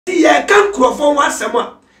ye kan krofo wasem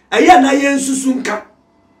a eye na ye nsusu nka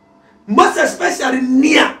most especially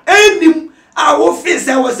near enim a wo face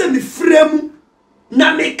e wo se me fremu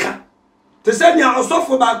na meka to say me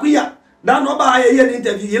Osofo ba ku ya da no ba ye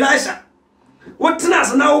interview Elisha what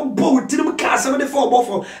tnas na wo bo tirim ka asem de for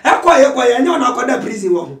bofo ekwa ye nya na akoda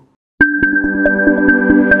prison wo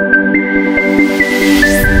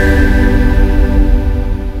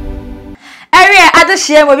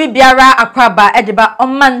Adashie mo bibiara akwaba ediba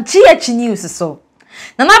omanchi echi news so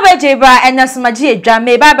na na ba jeba enesmaji edwa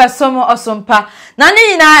me ba ba somo osompa na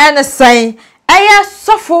ne nyina enesan eye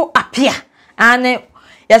sofo Appiah ane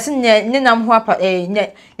yesi ne nam ho apa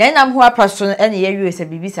ne nam ho apa so ene ye wiese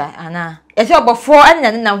bibisa ana yesi obofo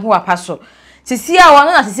ene ne nam ho apa so sisi a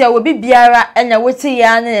wono na sisi a wo bibiara ene woti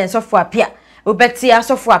ya ne sofo Appiah obeti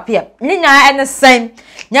Osofo Appiah nyina enesan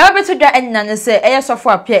nya obetu dwa ene ne se eye sofo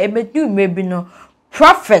Appiah emedu mebi no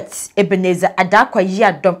Prophet Ebenezer adakwa yi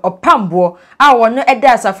adom Opambour a wono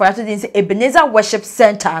eda asafo ato din se Ebenezer Worship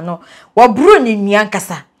Center no wo bru ni nua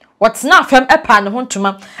nkasa wotena afam epa ne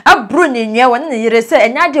hontoma abru ni nua wona ne yire se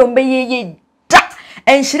enya de ombeye da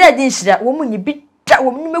enhira di nhira wo mu ni bi da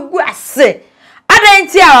wo mu megu ase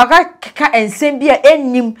adanti a waka ensem bi a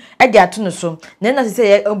enim ede ato no so na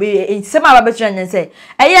se ensem a babetu nya se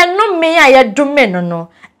eye no me a ye dome no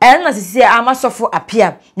na sisi amasofo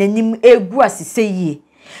Appiah nanim egu asise yie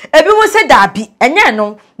ebi mu se dabi enye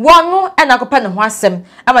no wono na kopa ne ho asem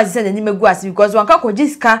ama sisi nanim egu ase because wanka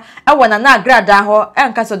kojiska wona na agrada ho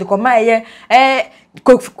enka so de koma eye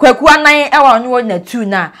kwaku anan wa onwo na tu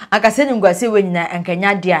na aka se ningu ase we nyina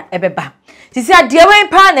enkanya dia ebeba sisi ade wen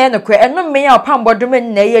pa na no kre eno me ya Opambour dom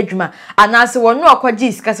na ye adwuma anase wono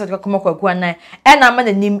akojiska so de koma kwaku anan na ma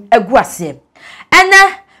nanim egu ase ene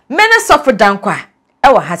mene sofo dankwa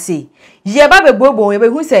ewa hase ye ba bebobo ye be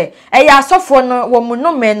hu se eya asofo no wo mu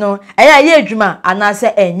no me no eya ye adwuma anase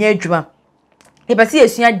enye adwuma e ba se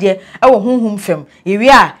esua de ewo hunhum fem ewi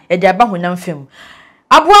a ye de aba honam fem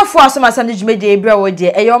aboafo asomasam de dwuma de ebra wo de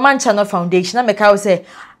eya Omancha no foundation na meka wo se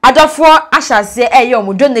adofo ahyase eya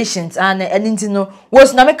omu donations and eninti no wo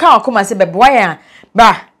so na meka akoma se beboa ya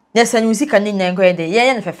ba nyesa nyusi kan ni nyanko ye de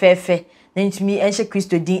ye ne fefefe na ntimi enhye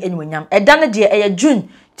Kristo din enwonyam eda no de eya June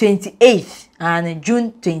 28th and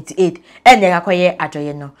June 28th ene gakoye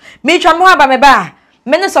adoye no mi twa mo aba me ba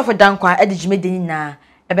me ne sofo dankwa edijime de na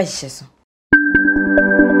ebe hye so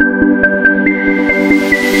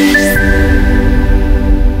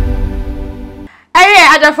aye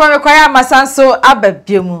adafo me kwaya masanso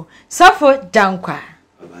ababiemu sofo dankwa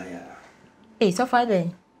Appiah sofo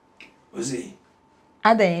aden ozi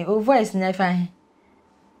aden o voice na fine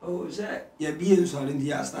oh say ye be in so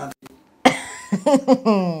in start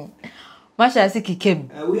Masha sikikem.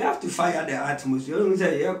 We have to fire the atmosphere. You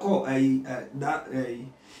say you call that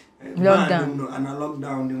lockdown and a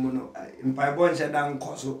lockdown the mono in Bible said down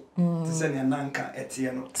koso to send a nanka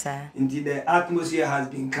etieno. Indeed the atmosphere has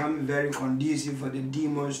become very conducive for the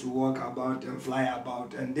demons to walk about and fly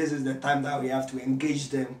about, and this is the time that we have to engage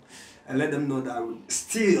them and let them know that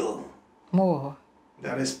still more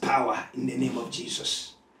there is power in the name of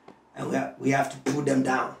Jesus, and we have to put them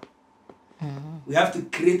down. We have to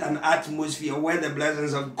create an atmosphere where the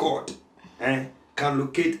blessings of God can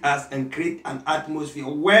locate us and create an atmosphere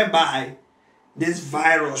whereby this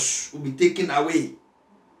virus will be taken away.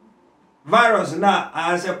 Virus now,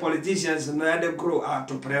 as a politicians, now they grow out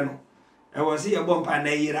to preno. I was here bump and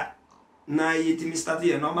a now you start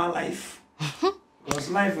your normal life. Because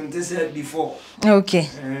life until said before. Okay.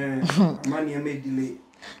 Money made delay.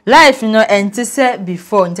 Life no said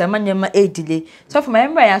before until money made delay. So for my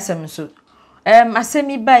member, I so.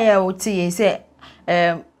 Asemi ba ya oti say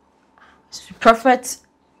Prophet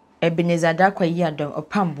Ebenezer adakwa yi adom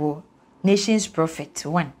Opambour Nations Prophet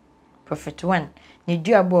 1 ne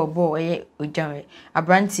duabo obo eye ojanwe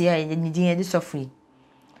abranti ya ne din edi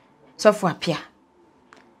sofo Appiah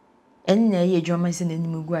en na ye adwuma se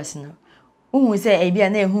nanim gu ase no uhu se e bia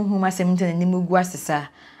na ehunhum asem nte nanim gu ase sa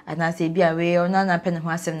ana se bia we ona na pe ne ho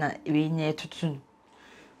asem na we nye tutun.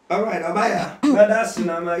 All right, Appiah. But that's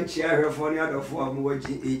my chair for the other form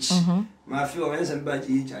watching each. My few hands and badge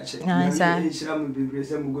each. I check. I'm be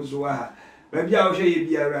present go so ha. Maybe I'll show you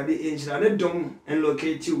be already inch and dome and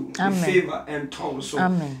locate you in favor and tongue. So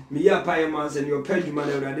me Appiah man and your page man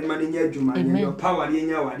already money in your juma and your power in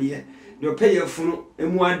your idea. Your pay your phone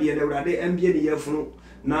and one dear already and be the year phone.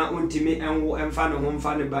 Na untimi enwo emfa ne ho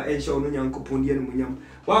mfa ne ba ehye onu nyankopon die ne munyam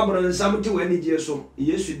wa bro nsam ti wani gie so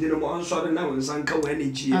yesu di ne mo onso de na wonsan ka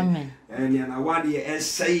wani gie amen ene na wade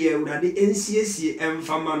eseye urade ensiesie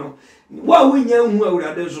emfa ma no wa wonya hu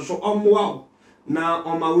urade so so omwa na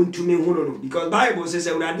oma wontumi hono no because Bible says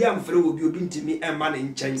urade amfre obi ntimi emma ne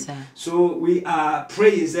nchen. So we are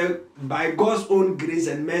praying by God's own grace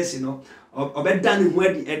and mercy no obedan hu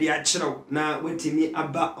adi akyerew na wetimi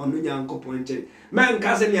aba ono Nyankopon nche. Men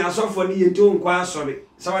ka se ne asofo ne yenti onkwa asore.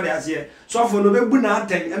 Somebody has here. Sofo no bebu na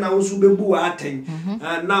aten na wo su bebu wa aten.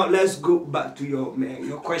 Now let's go back to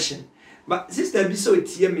your question. But Sister Biso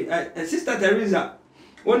tie me Sister Teresa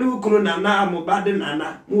one who kunu nana amobade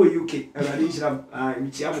nana mo UK Ebenezer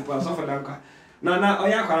michia mo pa sofo danka nana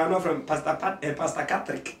oya kwara no from Pastor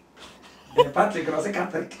Patrick Patrick was a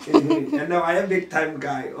Catholic and now I am big time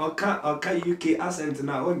guy oka UK accent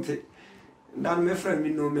na onte dan me friend me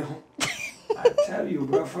know me ho I tell you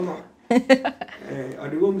bro for no or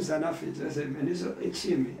the woman's an office I said man this it's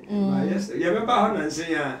me yes you remember how and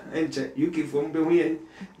say enche UK from be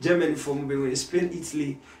Germany from be Spain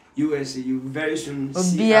Italy USA, you very soon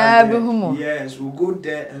see yes, we'll go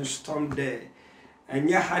there and storm there. And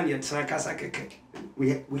we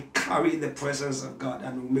carry the presence of God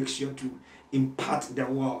and we make sure to impart the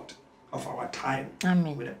word of our time.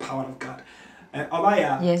 Amen. With the power of God.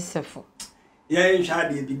 Appiah. Yes, Osofo. Yeah, in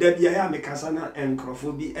Shadi, the Debia, Mekasana, and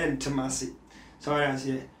Crophobi, and Tomasi. So I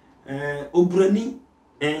say, Obrani,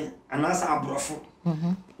 and as a brofo.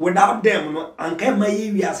 Without them, no, and my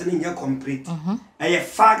areas in your complete. A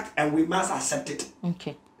fact, and we must accept it.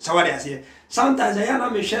 Okay. So what I say, sometimes I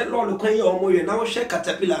am a share law, look your moy, now share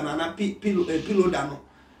caterpillar and a pillow dano.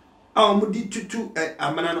 Our moody to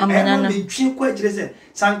a man, be cheap quite reason.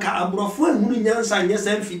 Sanka abrofo, Munians and yes,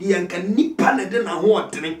 and Fidi and can nip and then a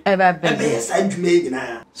watering. Yes, I made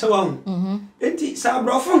now. So on. It's a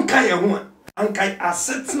brofon kaya one, and kai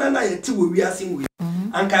assets and I too we are sing with.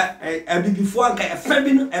 Anka before anka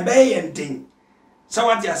efebin ebe yentin so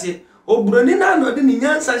what you say obroni na no de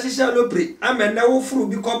nyansa hihia lopre amena wo furu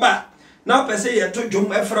bi koba na pese ye to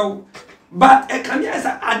dwom efrawo but e kan ya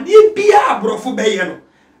say ade bia abrofo be ye no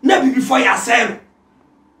na before ya say no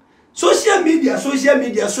social media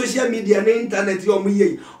na internet yo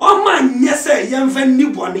muye o man nye say ye mfa ni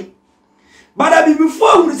bone but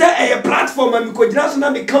before we say a platform am ko gira so na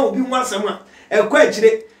me kan obi ho asem a e kwa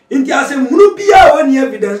akire Inti ase munu bia woni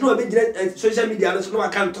evidence no be social media no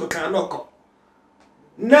account to kan no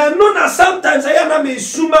na sometimes I na me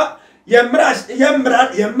suma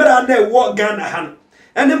yemra na wo Ghana han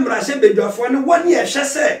ene mra she bedwafo ne woni e hwe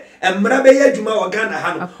se emra be ya djuma wo Ghana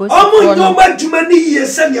han omo nyo ma djuma ni ye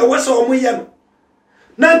se ne wo se omo ye no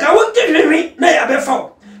na nka wo gihwewe na ya be fa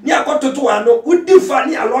ni akototo ano udi fa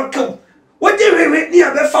ni aloka wo gihwewe ni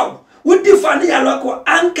ya be fa udi fa ni aloko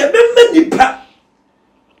anke be manipa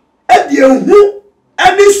Edi hu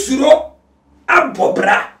ani suro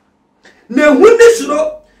abobra na hu ni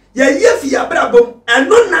suro ya yefi abrabom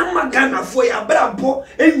eno na magana fo ya abrabo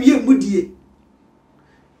enwie mudie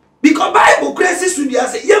because Bible crazy studia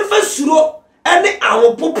say yemfa suro ani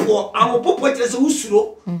ahopopo tire se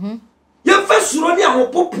usuro yemfa suro ni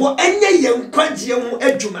ahopopo enye yenkwagye hu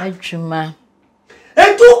adwuma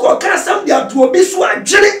etu ko kasam dia to obi so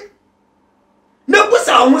adwere na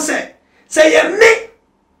busa ho se yemme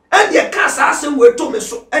and your casa asem we to me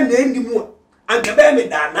so and animu anka be me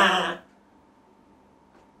dana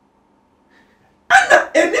ana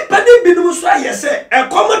anybody binu so aye say e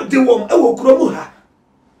come de wom e wo kuromu ha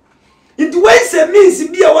it wey say means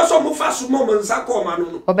bia wo so mo fa so mo nsa ko ma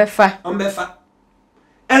no obefa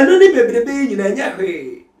eno ni bebrebe nyina nya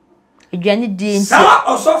hwe edwane di nti sa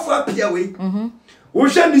Osofo Appiah we wo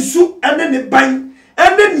hwe ni su ene ne ban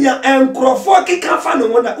ene nia enkrofo keka fa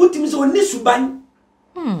no na utimi so ni su ban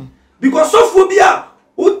because sophobia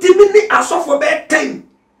utimi ni asofo be 10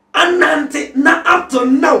 anante na up to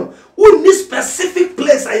now we specific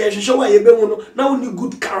place ayehwehwe wa yebe hu no na we need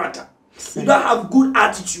good character you don't have good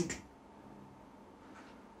attitude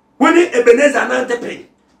when Ebenezer anante pen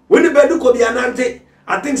when bedu ko bi anante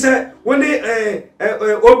I think say when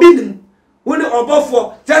obinim when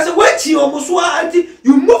obofo just wechi omuso anti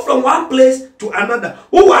you move from one place to another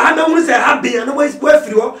wo wa ha na won say ha bia na we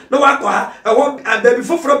free ho na wa kwa ha e wo baby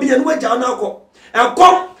foforo bia na waja na akọ e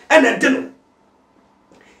kom e na de no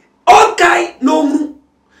okay no mu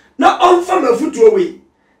na onfa mafutuo we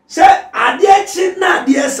say ade achi na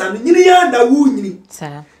ade esa no nyini ya na wo nyini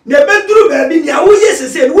sa na beduru baby ni awo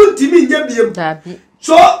yesese no ntimi nya biem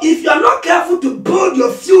so if you are not careful to build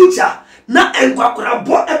your future na enkwakora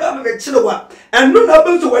bo ebe be chirewa and no na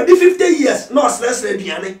be so we 50 years no stress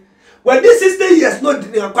aduane we 60 years no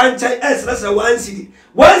di akwanchai stress one city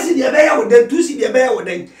ebe ya woden 2 city ebe ya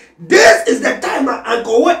woden this is the time and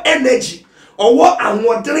go energy or what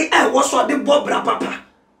anwodere wo so de bobra papa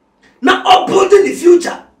na building the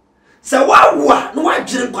future so wa no wa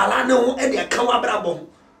dwere kwala ne ho e de aka wa brabo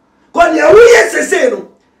Kon ya wuye sese no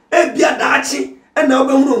e bia daachi e na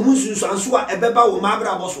obehunu hu sunsuanso a ebeba wo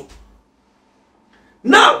mabra boso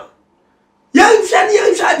now yan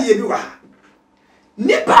hwa de bi wa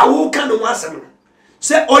nipa wo ka no asem no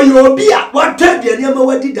se oyobi a wata aduane ama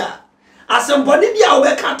wadida asempone bia wo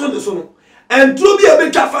be ka to ne so no entro bia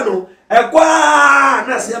be twafa no ekwa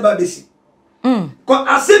na se ba besi ko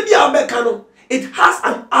asem bia wo be ka no it has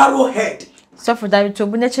an arrowhead. So for that to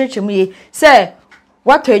be na church mu ye say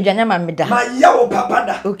what to aduane ma meda ma ya wo papa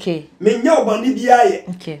da okay me nya obani bia ye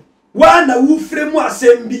okay wa na wo fremu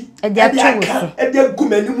asem bi e de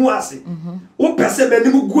gumani mu ase wo pese mani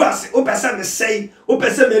mu gu ase wo pese me sei wo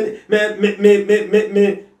pese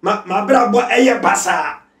me ma brabo eye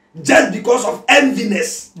basa just because of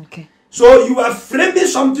enviness. Okay, so you are framing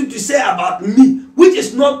something to say about me which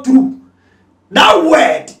is not true. That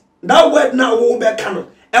word now wo be kano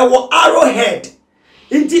e wo arrowhead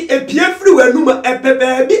inti epie free wenuma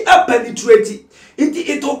epebe bi penetrate inti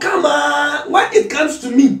it will come when it comes to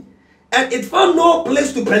me and it found no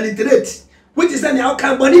place to penetrate, which is an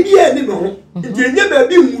outcome money be any no inti enye ba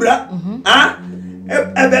bi nwura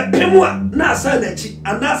ebe pemwa na sanachi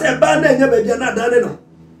and na say ba na enye ba bia na dane no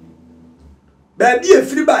ba bi e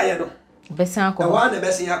free ba ye no besan ko wa na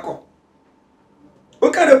besan yakọ.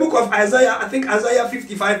 Look at the book of Isaiah, I think Isaiah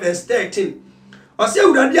 55 verse 13. Ose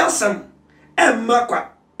urade asam emma kwa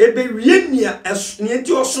ebe wienia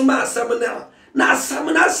nienti osoma asam na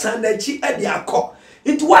asam na sanachi ade akọ.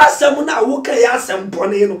 It was asam na wo ka ya asam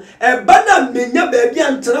pone no. Eba na menya ba bia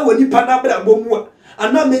ntena woni pa na bra bomu a.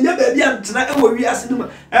 Ana menya ba bia ntena e wo wi asenuma.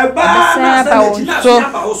 Eba na sanachi na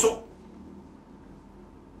afia ba wo so.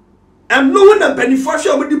 Am no na benefit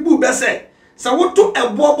of the bu be say sa woto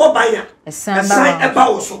ebobo banya esan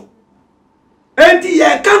eba wo so enti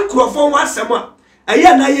ye kan krofon wasem a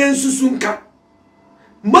eye na ye nsusu nka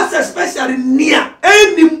most especially nia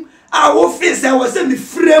enim a wo fi se wo se mi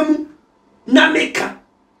fremu na meka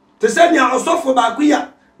to se nia Osofo ba ku ya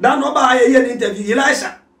na no ba ye ni interview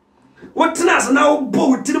Elisha wo tena se na wo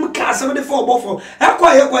bo tirim ka se de for bofo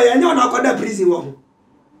ekwa ye nya na akoda prison wo ho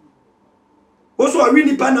also a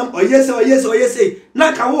really panam or yes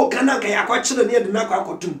na ka wo kana ka yakwa ne de na kwa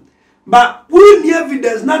akotum but we need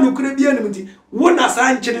evidence na no kure bia nimti wo na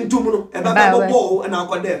sa nchiri ntum no e ba bo na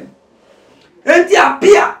akodem enti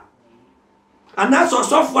Appiah ana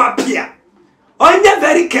Osofo Appiah onye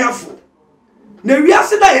very careful na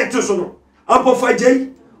wiase da yete so no apofagye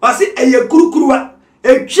wase eye kurukuruwa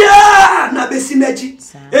etwa na besinachi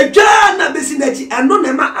eno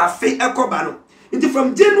na ma afi ekoba no enti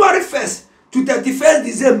from January 1st to 31st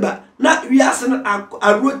December na wiase no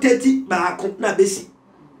rotate baako na besi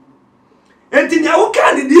enti nya wo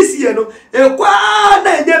kan this year no ekwa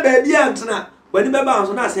na enye ba bia ntena wani beba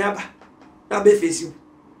nso na asen aba na be fesi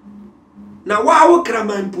na wa wo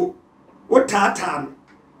kramanpo wo tata no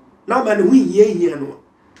na ma ne hu hie no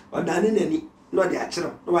odane nani no de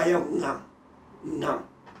akere no wa ye ngam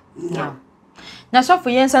na so for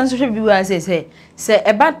yensan so hwe bi wa se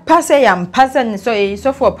eba pase ya mpase ne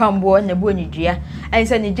so for Opambour na bo nidua ai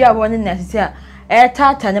se nidua bo ne na sisi a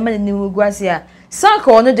tata ne ma ne guase a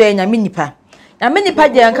sanka ono de nyame nipa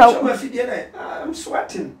de anka I'm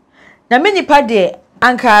sweating nyame nipa de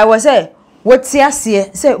anka wo se woti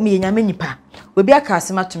ase se me nyame nipa obi aka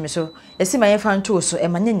asema to me so esi ma yefa nto so e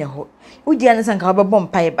ma ne ho udi an sanka obebo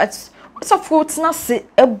mpae but so for tna se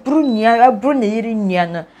ebru ne yiri nia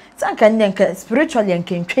no sanka nka spiritually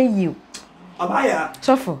nkentwe you Appiah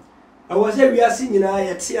Osofo I was a wiase nyina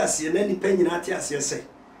yete ase na nipa nyina ate ase se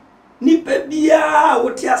nipa bia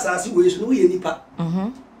wote asase we so no ye nipa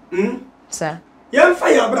sir yemfa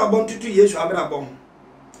ya brabon tutu Yesu abrabon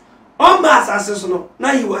on ma asase so no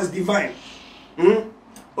na he was divine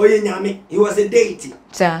oye nyame he was a deity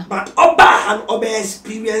sir but oba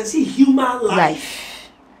experience human life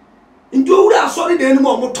ndio wura sorry de ni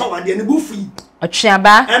mo to wade ni bu fi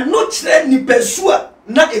otweaba and no kire ni pesua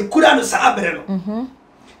na ekura no sa abre no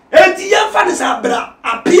enti yemfa ni sa abra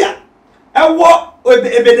Appiah ewo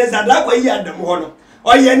Ebenezer da kwa yi adam ho no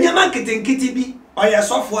oye nyama kitinkiti bi oye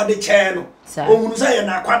sofo de chair no ohunu sa ye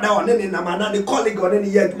na kwada one ne na mana de colleague one ne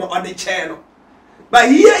ye aduma on the chair no but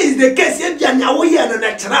here is the case ye bia nyawo ye no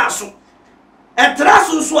na traso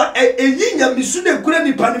traso so eyi nyamisu de kura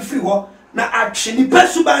ni pa ne free ho na atwe ni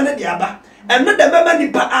pesu ba ne de aba and no the member ni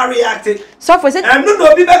pa reacted so for say and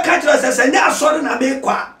no obi be catch us say nya asori na me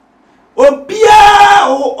kwa obia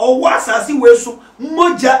o wasasi weso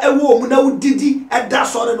moja ewo mu na udidi eda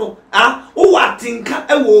sori no o watinka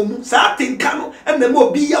ewo mu sa tinka no emem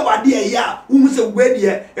obi ya wade eya wu se we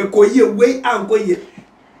de ekoye we ankoye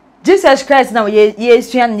Jesus Christ na ye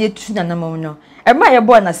suan ye tu na nam no e ma ye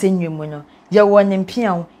bo na senwemu no ye won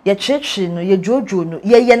mpia ye chrechi no ye jojo no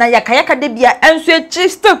ye na yakayaka de bia enso echi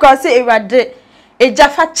still cause Ewurade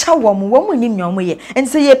ejafa cha wom nim nyom ye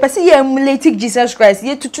ense ye pese ye emulate Jesus Christ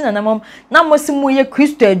ye tutu na namom na mosimu ye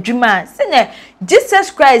Kristo adwuma se ne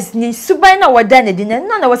Jesus Christ ni suban na woda ne di na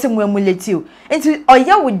na wose mu emulate o enti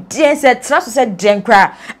oya wo den se tra so se den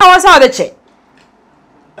kra awasa obeche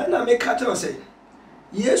na me ka tell say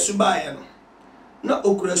Yesu bae no na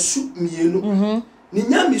okura su mienu ni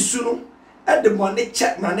nyame su no e de bone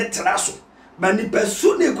check ma ne tra so ba ni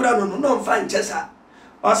pesu ne kura no no mfa nchesa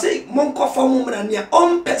o say monkofa mo mra ne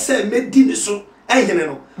on pese medi ni so ehene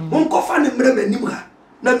no monkofa ne mra manim ha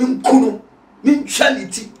na mi nkuno mi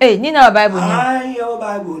ntwaliti ni na Bible ni ai o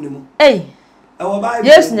Bible ni mo e wo Bible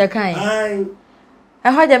yes ne kan ai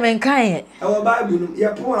hoja men kan e wo Bible no ye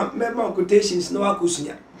po member quotations no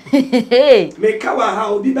akosunya me kawa ha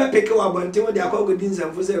obi be peke wa bonte wo de akwa din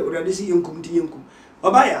samfo se urade si yenkum ti yenkum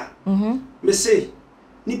obaya me say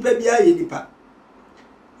nipa bia ye nipa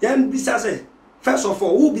yan bisa say first of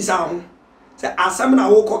all who bisa ho say asam na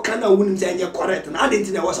wo koka na wonim say enye correct na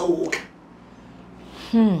adenti na wo say wo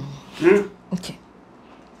okay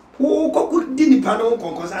wo koku di nipa no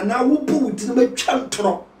konkosa na wo bu wuti no matwa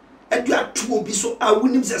ntoro edu atu obi so a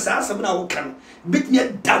wonim say asam na wo kan bit me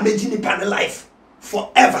damage nipa na life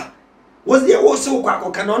forever. Was there also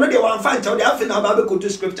kwako no de wan fan chaw de afi na ba be ko to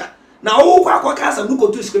scripture na wo kwako ka sam no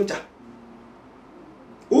ko to scripture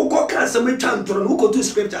wo ko ka sam twa ntoro no ko to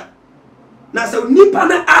scripture na so nipa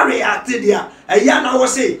na area te dia eya na wo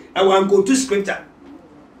say e wan ko to scripture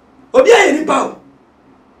obi aye nipa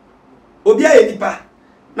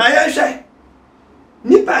na ye hwe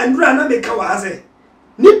nipa ndura na me ka wa ase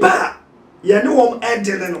nipa ye ne wom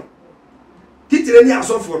edele no titire ni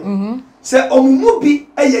asofo no say omumu bi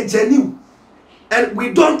eye genuine and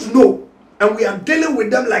we don't know and we are dealing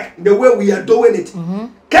with them like the way we are doing it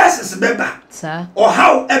cases beba sir or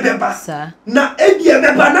how ebeba sir na ebia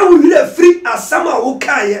beba na we will free asama wo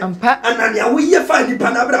kaye and ya we ye fa ni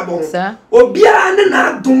panabra bon obia ne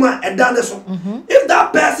na adoma edane so if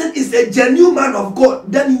that person is a genuine man of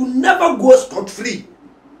God then you never go scot free.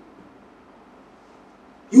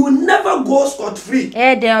 You will never go scot free.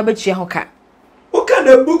 Then obechi hoka. Look at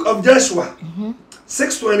the book of Joshua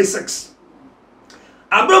 6:26.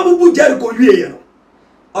 Abraham bu Jericho wie no.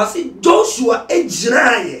 O si Joshua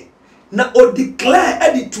ejiraye na o declare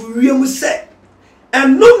edi to wiem se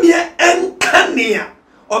enumie enkanea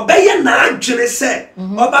obeye na adwene se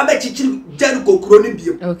oba be chichiri Jericho kuro ni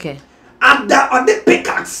biem. Okay. Ada on the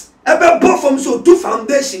pickaxe ebe bo from so two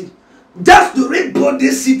foundation just to rebuild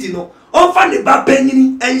this city no. On fa ne ba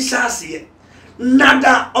panyini enhyase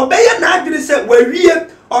nada obeye na adwene se wawie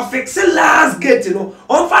or fix the last gate, you know,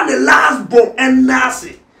 on find the last bone and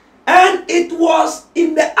nasi. And it was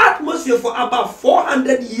in the atmosphere for about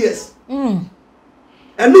 400 years. And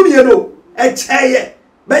you know, a chair,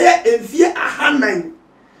 by a fear a hand.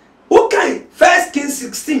 Okay, 1 Kings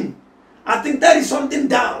 16. I think that is something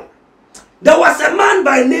down. There was a man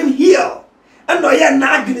by name Hill. And I am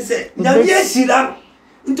not going to say, Nabia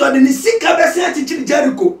into the Nisika Bessia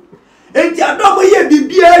Jericho. And the Adomo ye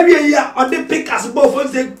be area or the pick us both and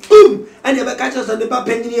say, boom, and you have a catch us on the back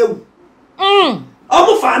you.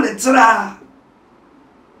 Almost find it.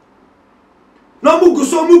 No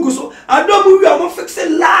muguso. I don't move. I'm gonna fix the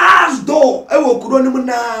last door. I will couldn't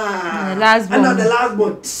last one. And the last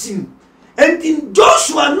one. And in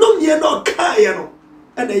Joshua, no, you're not Kayano.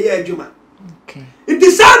 And the year Juma. Okay. In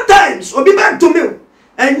the sometimes, or be back to me.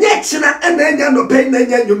 And yet, and then you're no pain,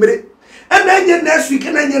 and you made. And then next week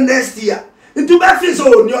and then next year. Into my face,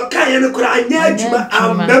 oh, your kind of cry, yeah,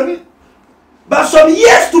 but some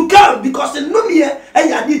years to come because the no year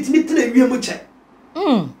and I need to meet the much.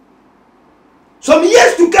 Some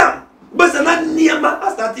years to come, but I'm not near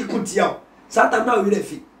my starting Kutia. Satan now with a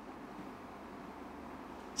fee.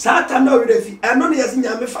 Satan now with a fee. And only as in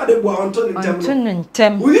your father, Anton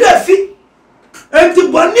Tem with a fee. And to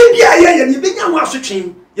Bonibia, and you been young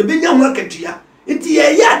watching, you been young working here. It's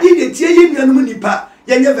a ya did it here in Munipa.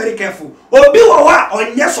 You're very careful. Or be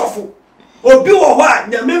on yes awful. Or be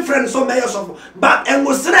your main friend so may Osofo. But and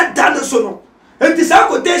was not done so. And this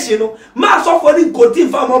quotation, Mass offering quoting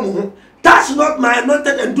from touch not my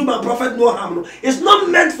anointed and do my prophet no harm. It's not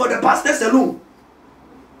meant for the pastors alone.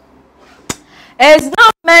 It's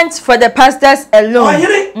not meant for the pastors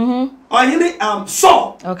alone.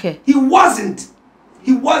 Saul. Okay. He wasn't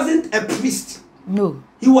a priest. No.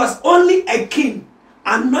 He was only a king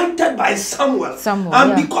anointed by Samuel.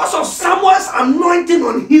 And because of Samuel's anointing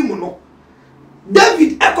on him,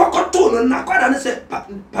 David ekokoto na kwada ne say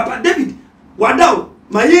Papa David wadaw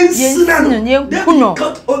my yen sina no David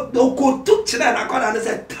okoto chira na kwada ne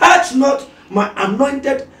say touch not my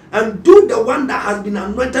anointed and do the one that has been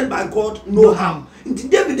anointed by God no harm. Inti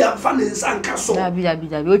David am fan in Sankaso.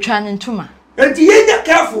 Dabi. We try and tuma. And you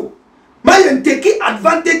careful. My taking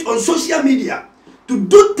advantage on social media to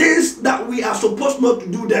do things that we are supposed not to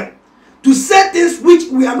do them. To say things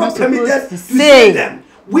which we are not permitted to say them.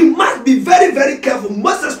 We must be very, very careful,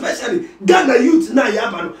 most especially Ghana youth na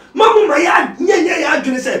yabano. Mamu maya ya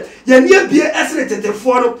adwene say ye nie bie esre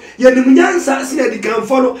tetefo no ye nim nyansa asne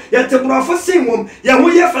dikanfo no ye tebrofo sinwom ye ho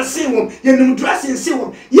ye fasinwom ye nim dressing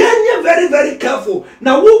sinwom ye nie very, very careful.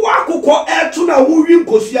 Na wo akokọ etu na wo wi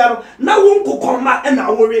nkosua no na wo nkokọ ma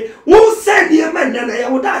na wo we wo say die man na ye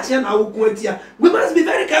wo da ache na wo ko atia. We must be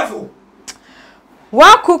very careful.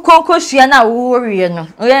 Waku konkosua na wo worry no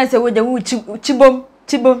oye say wo de wo chibom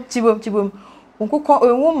nkukọ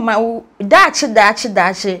enwo ma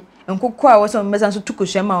daache nkukọ a woso mbeza so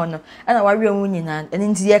tukosua ma wono ana wari enwo nyina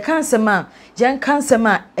enti ye kansema je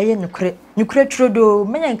kansema eye nukre trodo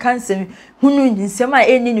menya kansem hunu nsema a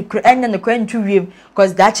eni nukre ntwiem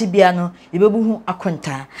cause daache bia no yebebu hu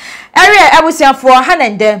akonta ere abusiafo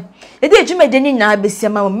hanende edi ejumede ni na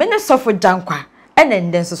abesiama mene sofo dankwa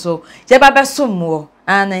enende nso so je baba somwo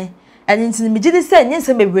ane enti mi gidi se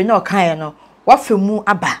nyensem bebre na okan no wafemu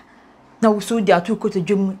aba na wuso di atu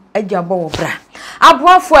kotodwem agi abo wo bra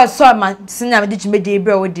aboafo eso ma sina me digimede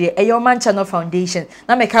ebra wo de eyo man channel foundation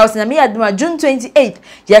na me kawo sina me aduma June 28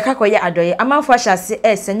 ye kakoye adoye amanfo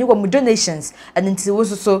ahase send wo donations and nti wo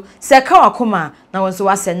so se ka wakoma na wo so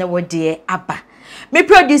wasene wo de aba me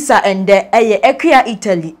producer ende eye Appiah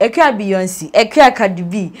Italy Appiah Beyonce Appiah Cardi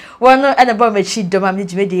B wono ene ba me chi doma me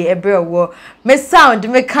digimede ebra wo me sound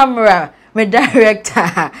me camera me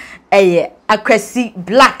director eye Akwesi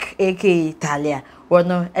Black aka Italia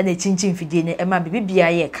wono ene chinchin fidie ne ema bibia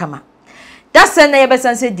ye kama that's na ye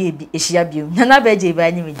besan se die bi ehia biom na na ba je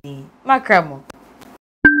ba ni me din makramo